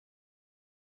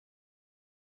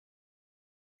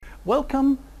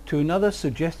Welcome to another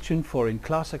suggestion for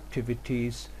in-class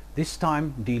activities, this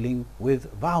time dealing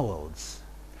with vowels.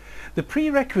 The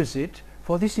prerequisite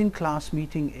for this in-class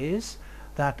meeting is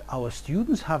that our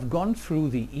students have gone through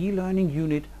the e-learning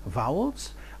unit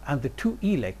Vowels and the two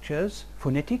e-lectures,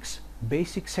 Phonetics,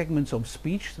 Basic Segments of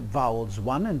Speech, Vowels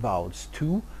 1 and Vowels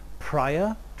 2,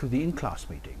 prior to the in-class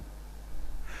meeting.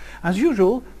 As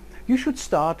usual, you should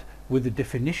start with the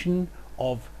definition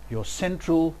of your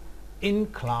central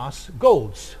in-class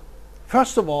goals.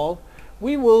 First of all,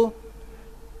 we will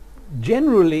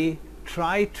generally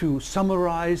try to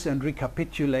summarize and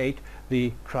recapitulate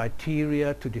the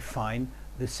criteria to define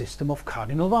the system of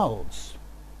cardinal vowels.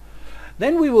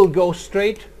 Then we will go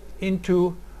straight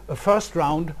into a first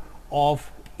round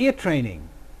of ear training.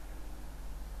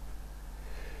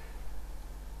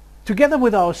 Together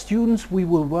with our students, we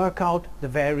will work out the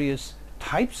various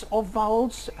types of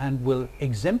vowels and will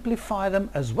exemplify them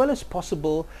as well as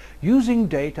possible using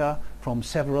data from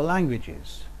several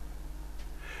languages.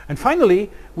 And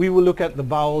finally, we will look at the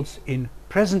vowels in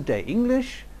present-day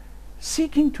English,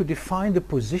 seeking to define the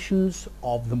positions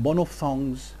of the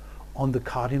monophthongs on the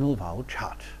cardinal vowel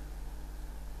chart.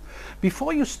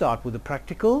 Before you start with the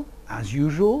practical, as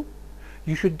usual,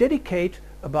 you should dedicate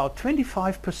about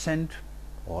 25%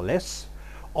 or less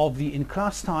of the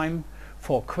in-class time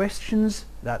for questions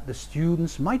that the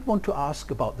students might want to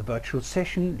ask about the virtual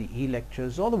session, the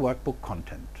e-lectures or the workbook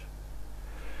content.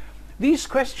 These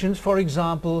questions, for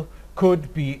example,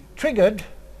 could be triggered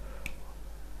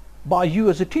by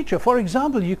you as a teacher. For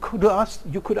example, you could ask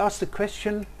the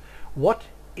question, what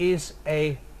is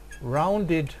a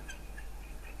rounded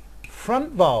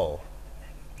front vowel?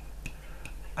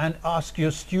 And ask your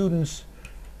students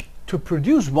to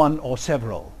produce one or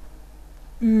several.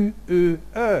 U, Ö,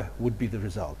 Ö would be the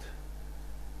result.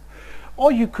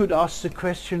 Or you could ask the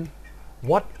question,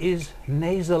 what is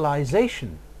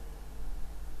nasalization?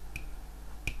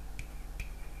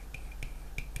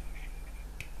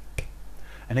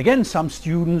 And again, some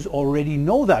students already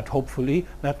know that, hopefully,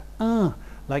 that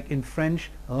like in French,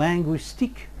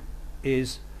 linguistique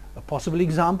is a possible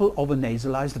example of a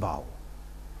nasalized vowel.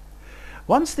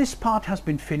 Once this part has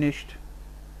been finished,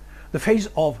 the phase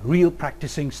of real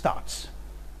practicing starts.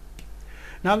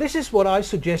 Now this is what I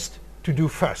suggest to do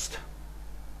first.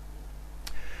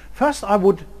 First, I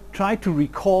would try to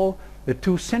recall the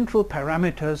two central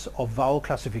parameters of vowel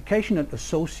classification and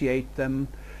associate them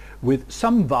with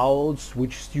some vowels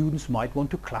which students might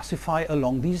want to classify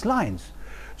along these lines.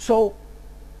 So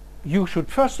you should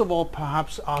first of all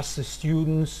perhaps ask the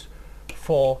students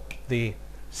for the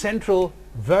central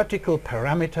vertical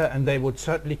parameter, and they would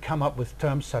certainly come up with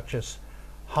terms such as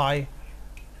high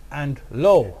and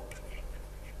low.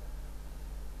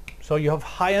 So you have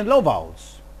high and low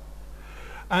vowels.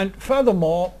 And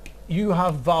furthermore, you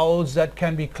have vowels that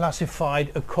can be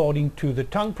classified according to the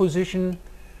tongue position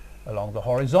along the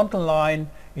horizontal line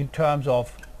in terms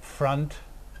of front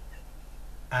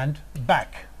and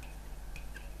back.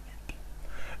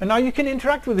 And now you can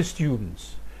interact with the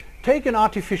students. Take an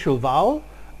artificial vowel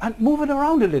and move it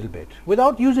around a little bit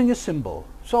without using a symbol.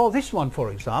 So this one,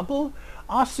 for example,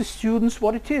 ask the students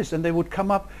what it is, and they would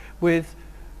come up with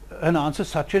an answer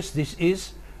such as, this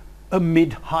is a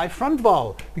mid-high front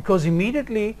vowel, because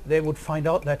immediately they would find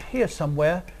out that here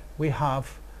somewhere we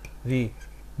have the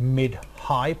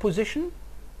mid-high position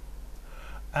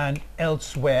and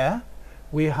elsewhere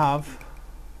we have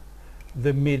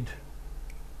the mid-low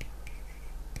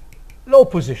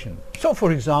position. So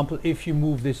for example, if you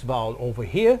move this vowel over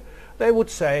here, they would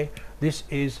say this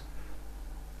is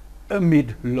a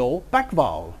mid-low back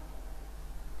vowel.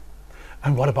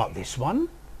 And what about this one?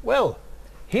 Well,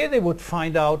 here they would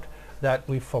find out that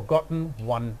we've forgotten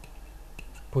one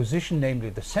position, namely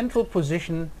the central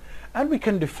position, and we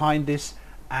can define this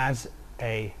as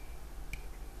a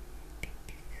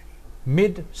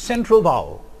mid-central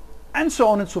vowel, and so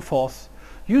on and so forth.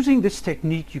 Using this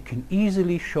technique, you can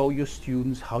easily show your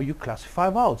students how you classify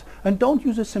vowels, and don't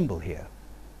use a symbol here.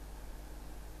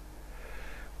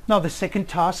 Now the second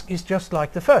task is just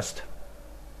like the first.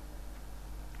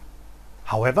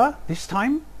 However, this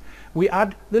time we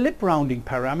add the lip rounding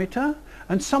parameter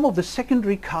and some of the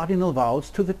secondary cardinal vowels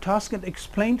to the task and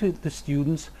explain to the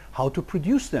students how to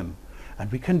produce them.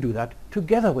 And we can do that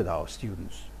together with our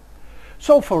students.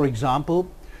 So for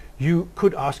example, you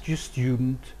could ask your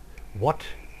student, what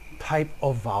type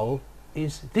of vowel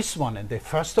is this one? And they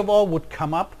first of all would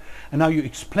come up, and now you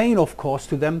explain of course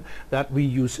to them that we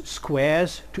use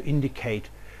squares to indicate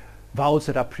vowels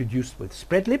that are produced with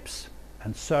spread lips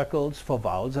and circles for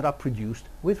vowels that are produced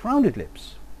with rounded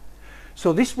lips.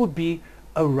 So this would be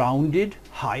a rounded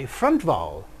high front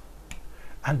vowel.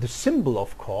 And the symbol,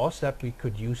 of course, that we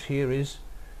could use here is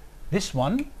this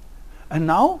one. And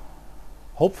now,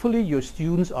 hopefully your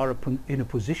students are in a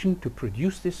position to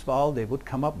produce this vowel. They would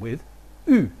come up with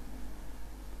U.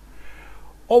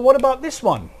 Or what about this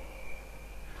one?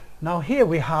 Now here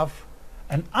we have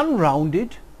an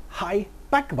unrounded high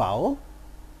back vowel.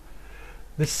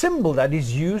 The symbol that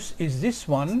is used is this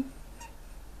one.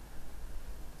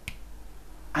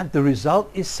 And the result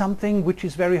is something which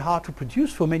is very hard to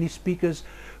produce for many speakers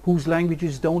whose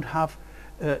languages don't have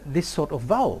this sort of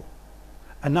vowel.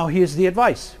 And now here's the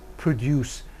advice.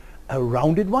 Produce a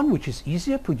rounded one, which is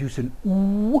easier. Produce an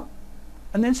oo,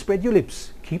 and then spread your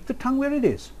lips. Keep the tongue where it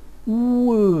is.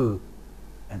 Ooh.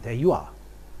 And there you are.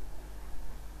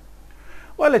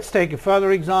 Well, let's take a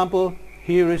further example.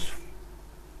 Here is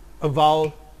a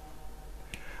vowel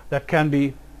that can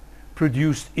be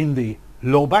produced in the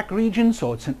low back region,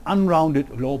 so it's an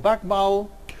unrounded low back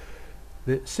vowel.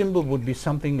 The symbol would be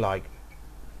something like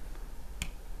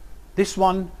this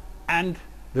one, and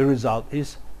the result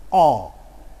is R.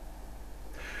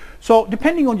 So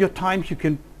depending on your time, you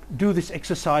can do this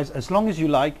exercise as long as you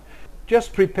like.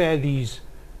 Just prepare these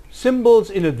symbols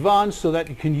in advance so that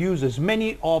you can use as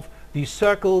many of these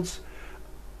circles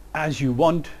as you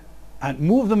want and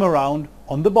move them around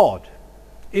on the board,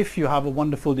 if you have a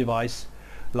wonderful device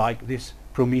like this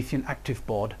Promethean active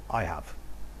board I have.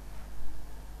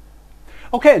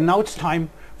 Okay, now it's time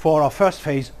for our first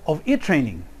phase of ear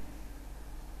training.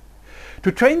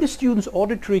 To train the student's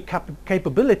auditory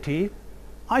capability,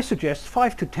 I suggest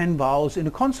 5 to 10 vowels in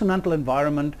a consonantal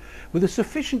environment with a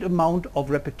sufficient amount of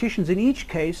repetitions in each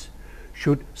case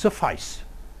should suffice.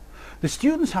 The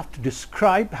students have to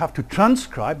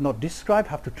transcribe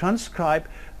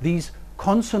these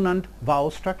consonant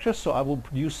vowel structures. So I will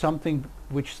produce something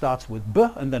which starts with B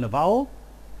and then a vowel.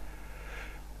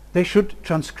 They should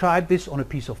transcribe this on a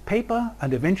piece of paper,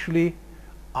 and eventually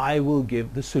I will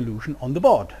give the solution on the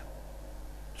board.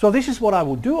 So this is what I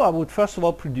would do. I would first of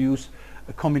all produce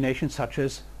a combination such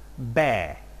as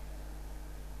bear,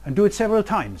 and do it several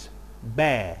times.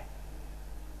 Bear,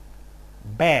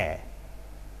 bear.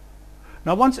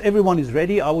 Now once everyone is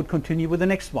ready, I would continue with the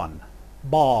next one.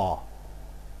 Bar,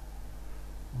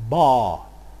 bar.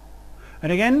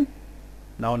 And again,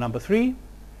 now number 3,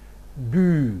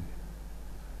 boo,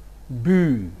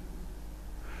 boo.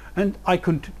 And I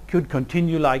could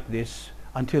continue like this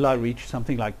until I reach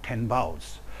something like 10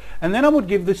 vowels. And then I would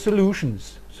give the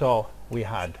solutions. So we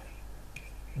had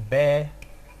bear,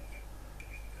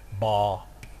 bar,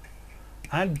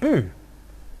 and boo.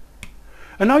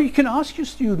 And now you can ask your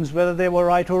students whether they were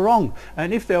right or wrong.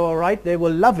 And if they were right, they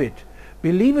will love it.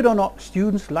 Believe it or not,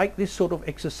 students like this sort of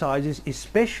exercises,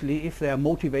 especially if they are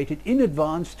motivated in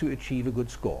advance to achieve a good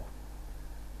score.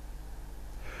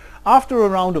 After a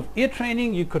round of ear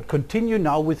training, you could continue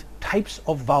now with types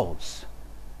of vowels.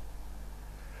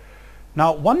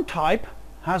 Now, one type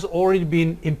has already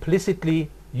been implicitly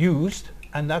used,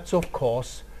 and that's of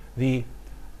course the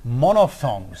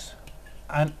monophthongs.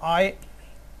 And I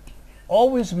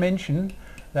always mention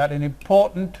that an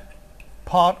important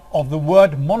part of the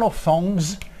word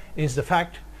monophthongs is the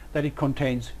fact that it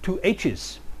contains 2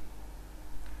 H's.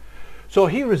 So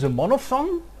here is a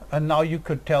monophthong, and now you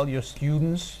could tell your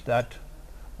students that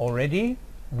already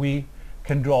we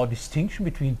can draw a distinction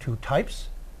between two types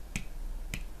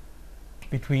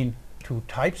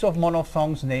of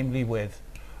monophthongs, namely with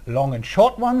long and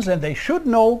short ones, and they should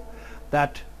know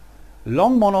that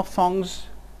long monophthongs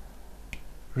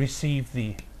receive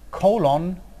the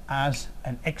colon as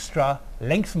an extra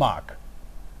length mark.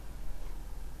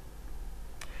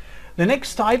 The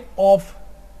next type of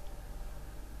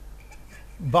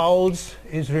vowels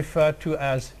is referred to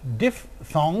as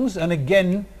diphthongs, and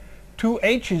again 2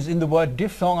 H's in the word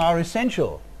diphthong are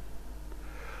essential.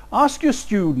 Ask your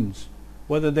students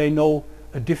whether they know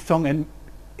a diphthong, and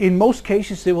in most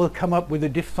cases they will come up with a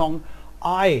diphthong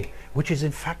I, which is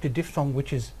in fact a diphthong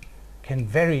which can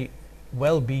very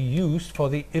well be used for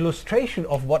the illustration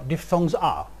of what diphthongs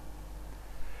are.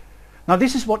 Now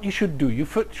this is what you should do. You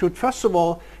should first of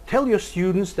all tell your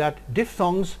students that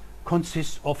diphthongs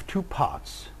consist of 2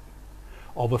 parts.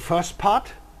 Of a first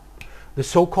part, the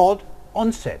so-called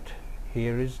onset.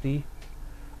 Here is the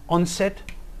onset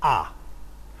A.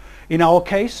 In our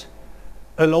case,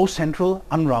 a low central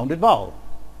unrounded vowel.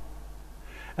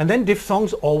 And then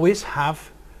diphthongs always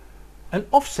have an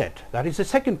offset. That is the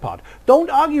second part. Don't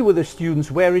argue with the students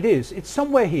where it is. It's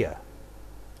somewhere here.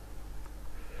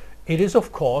 It is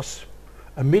of course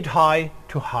a mid-high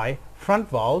to high front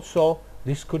vowel, so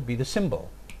this could be the symbol.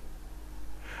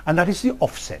 And that is the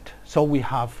offset. So we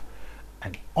have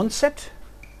an onset,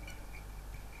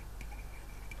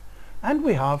 and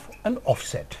we have an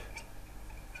offset.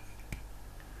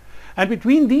 And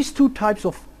between these two types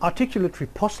of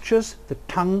articulatory postures, the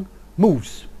tongue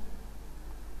moves.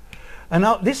 And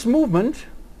now this movement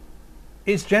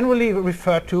is generally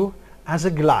referred to as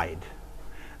a glide.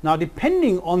 Now,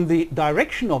 depending on the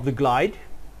direction of the glide,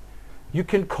 you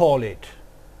can call it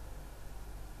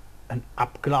an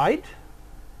up glide.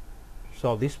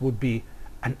 So this would be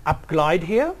an up glide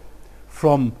here,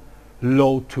 from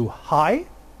low to high,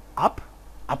 up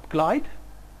glide,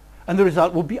 and the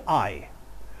result would be I.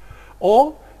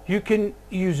 Or you can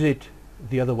use it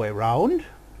the other way around,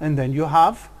 and then you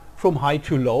have from high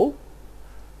to low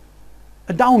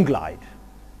a down glide.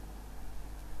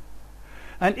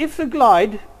 And if the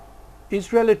glide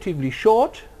is relatively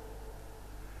short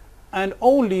and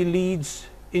only leads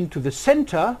into the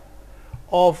center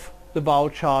of the vowel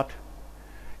chart,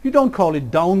 you don't call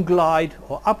it down glide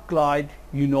or up glide,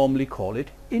 you normally call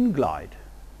it in glide.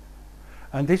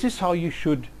 And this is how you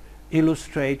should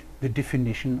illustrate the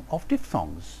definition of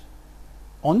diphthongs: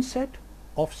 onset,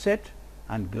 offset,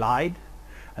 and glide.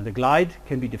 And the glide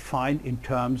can be defined in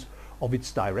terms of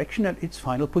its direction and its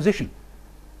final position.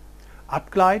 Up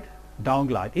glide, down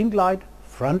glide, in glide,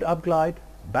 front up glide,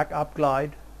 back up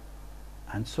glide,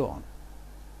 and so on.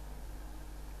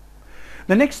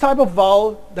 The next type of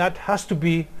vowel that has to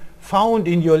be found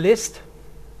in your list,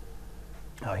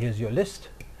 here's your list,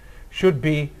 should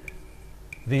be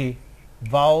the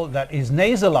vowel that is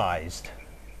nasalized.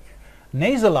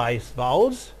 Nasalized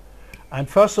vowels, and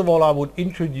first of all I would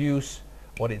introduce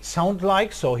what it sounds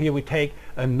like. So here we take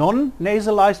a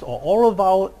non-nasalized or oral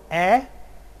vowel, a,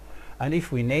 and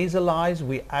if we nasalize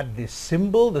we add this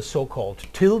symbol, the so-called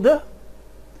tilde,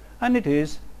 and it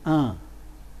is un.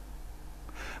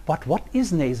 But what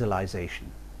is nasalization?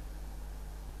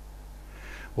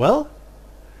 Well,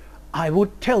 I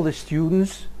would tell the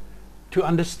students to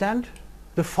understand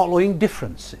the following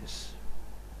differences.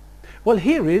 Well,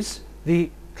 here is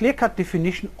the clear-cut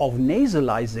definition of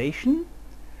nasalization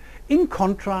in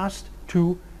contrast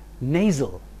to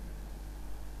nasal.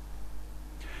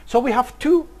 So we have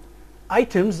two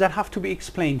items that have to be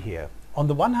explained here. On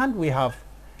the one hand, we have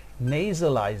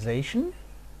nasalization,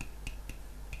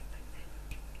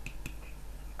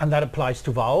 and that applies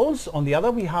to vowels. On the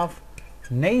other, we have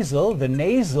nasal, the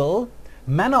nasal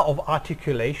manner of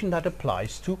articulation that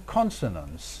applies to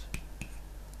consonants.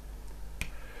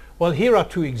 Well, here are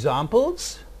two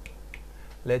examples.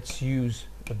 Let's use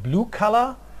the blue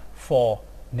color for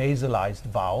nasalized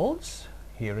vowels.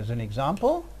 Here is an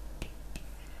example.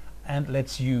 And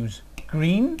let's use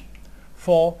green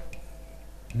for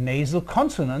nasal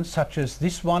consonants, such as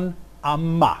this one,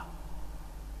 amma.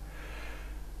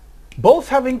 Both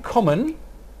have in common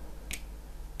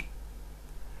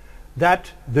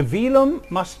that the velum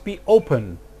must be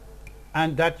open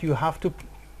and that you have to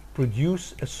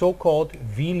produce a so-called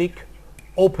velic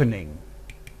opening.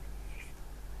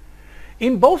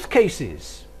 In both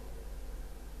cases,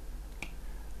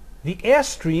 the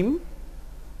airstream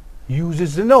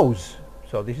uses the nose.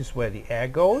 So this is where the air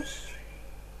goes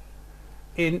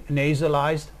in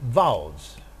nasalized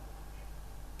vowels.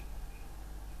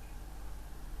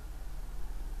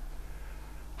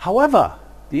 However,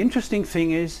 the interesting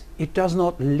thing is it does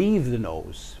not leave the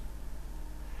nose.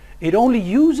 It only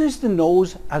uses the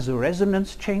nose as a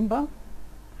resonance chamber,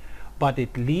 but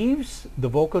it leaves the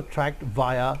vocal tract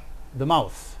via the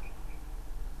mouth.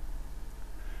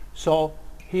 So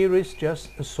here is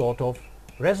just a sort of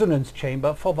resonance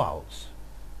chamber for vowels.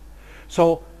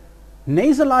 So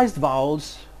nasalized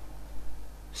vowels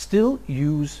still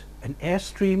use an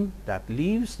airstream that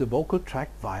leaves the vocal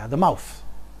tract via the mouth.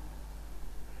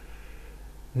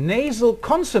 Nasal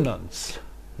consonants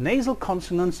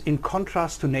in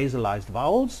contrast to nasalized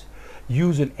vowels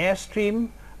use an airstream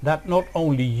that not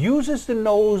only uses the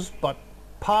nose but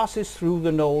passes through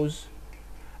the nose,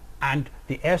 and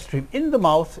the airstream in the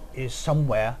mouth is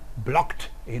somewhere blocked,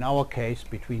 in our case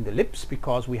between the lips,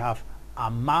 because we have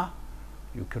amma,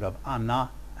 you could have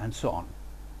anna, and so on.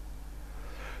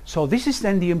 So this is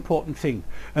then the important thing,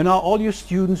 and now all your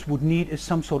students would need is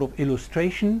some sort of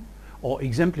illustration or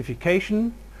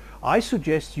exemplification. I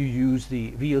suggest you use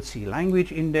the VLC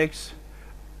language index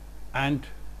and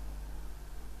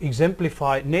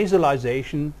exemplify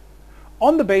nasalization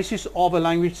on the basis of a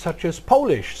language such as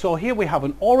Polish. So here we have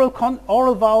an oral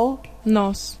vowel,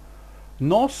 nos,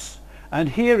 nos, and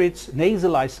here its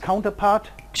nasalized counterpart,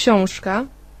 książka,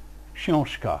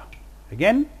 książka.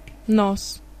 Again,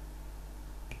 nos,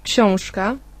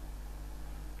 książka,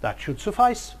 that should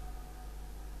suffice.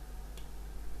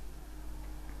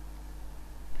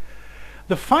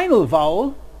 The final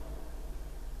vowel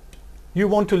you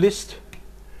want to list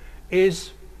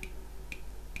is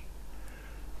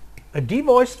a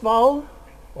devoiced vowel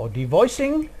or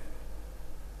devoicing.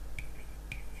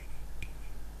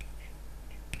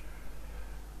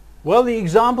 Well, the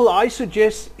example I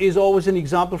suggest is always an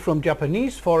example from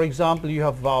Japanese. For example, you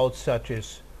have vowels such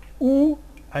as U,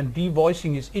 and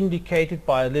devoicing is indicated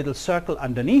by a little circle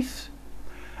underneath.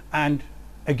 And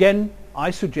again, I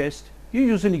suggest you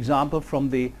use an example from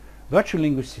the Virtual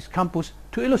Linguistics Campus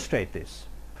to illustrate this.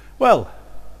 Well,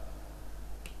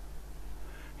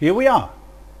 here we are.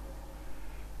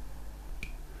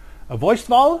 A voiced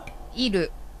vowel い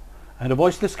る and a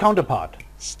voiceless counterpart.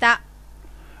 下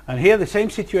And here the same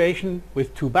situation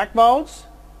with two back vowels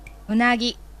うな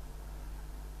ぎ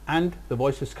and the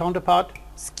voiceless counterpart.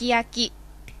 すき焼き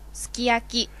すき焼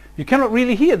き You cannot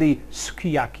really hear the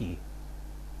sukiyaki,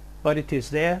 but it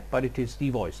is there, but it is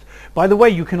devoiced. By the way,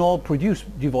 you can all produce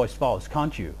devoiced vowels,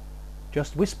 can't you?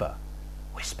 Just whisper.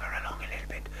 Whisper along a little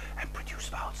bit and produce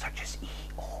vowels such as E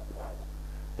or U.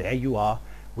 There you are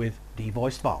with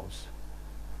devoiced vowels.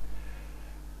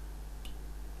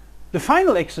 The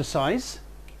final exercise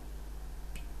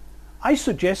I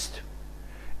suggest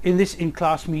in this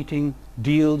in-class meeting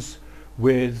deals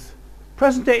with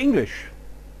present-day English.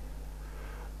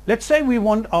 Let's say we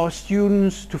want our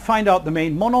students to find out the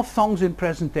main monophthongs in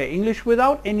present-day English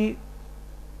without any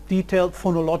detailed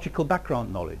phonological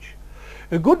background knowledge.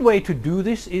 A good way to do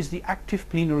this is the active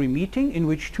plenary meeting, in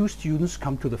which two students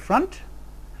come to the front.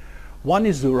 One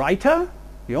is the writer.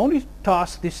 The only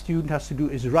task this student has to do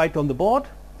is write on the board,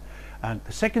 and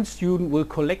the second student will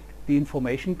collect the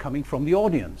information coming from the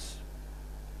audience.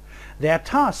 Their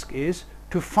task is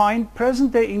to find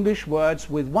present-day English words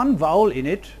with one vowel in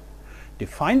it,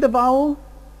 define the vowel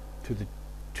to the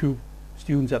two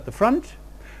students at the front,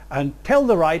 and tell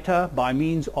the writer by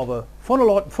means of a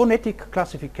phonetic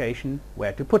classification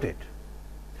where to put it.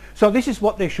 So this is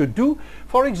what they should do.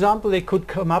 For example, they could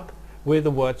come up with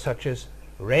a word such as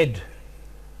red.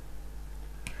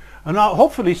 And now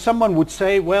hopefully someone would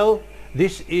say, well,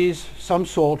 this is some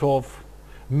sort of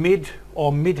mid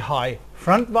or mid-high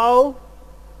front vowel,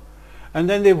 and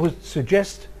then they would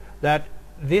suggest that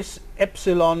this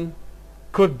epsilon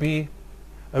could be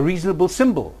a reasonable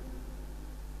symbol.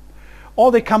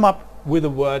 Or they come up with a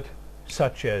word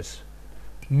such as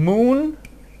moon,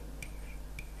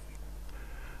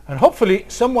 and hopefully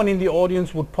someone in the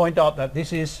audience would point out that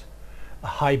this is a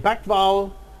high back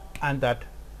vowel and that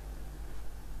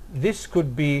this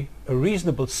could be a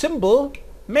reasonable symbol.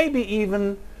 Maybe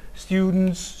even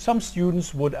some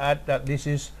students would add that this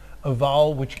is a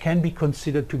vowel which can be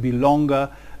considered to be longer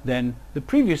than the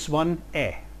previous one,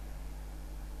 e.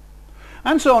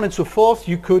 And so on and so forth.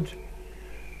 You could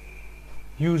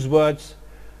use words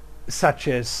such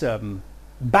as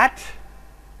bat,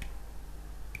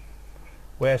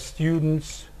 where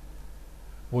students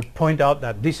would point out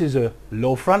that this is a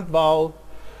low front vowel,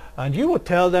 and you would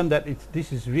tell them that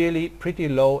this is really pretty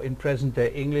low in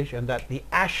present-day English, and that the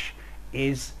ash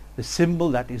is the symbol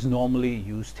that is normally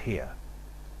used here.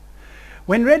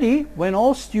 When ready, when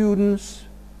all students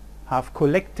have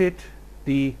collected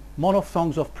the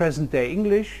monophthongs of present-day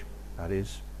English, that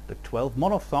is the 12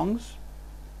 monophthongs,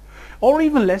 or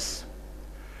even less,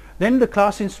 then the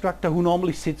class instructor, who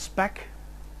normally sits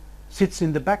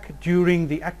in the back during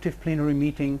the active plenary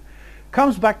meeting,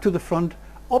 comes back to the front,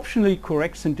 optionally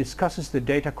corrects and discusses the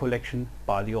data collection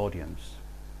by the audience.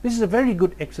 This is a very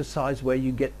good exercise where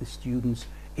you get the students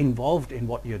involved in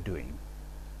what you're doing.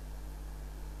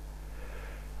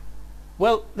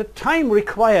 Well, the time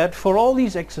required for all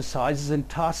these exercises and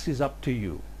tasks is up to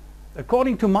you.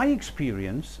 According to my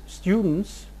experience,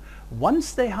 students,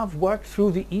 once they have worked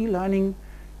through the e-learning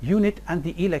unit and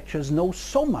the e-lectures, know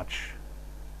so much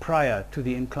prior to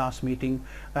the in-class meeting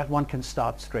that one can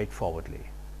start straightforwardly.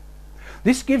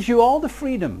 This gives you all the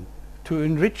freedom to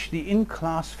enrich the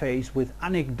in-class phase with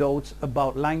anecdotes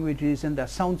about languages and their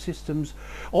sound systems,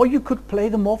 or you could play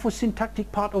the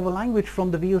morphosyntactic part of a language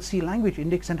from the VLC language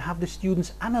index and have the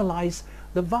students analyze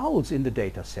the vowels in the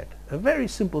data set. A very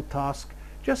simple task.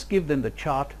 Just give them the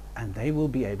chart and they will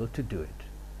be able to do it.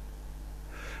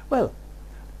 Well,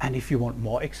 and if you want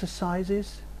more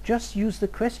exercises, just use the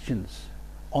questions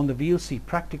on the VLC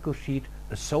practical sheet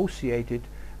associated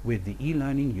with the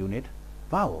e-learning unit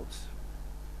Vowels.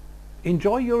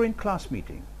 Enjoy your in-class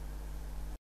meeting.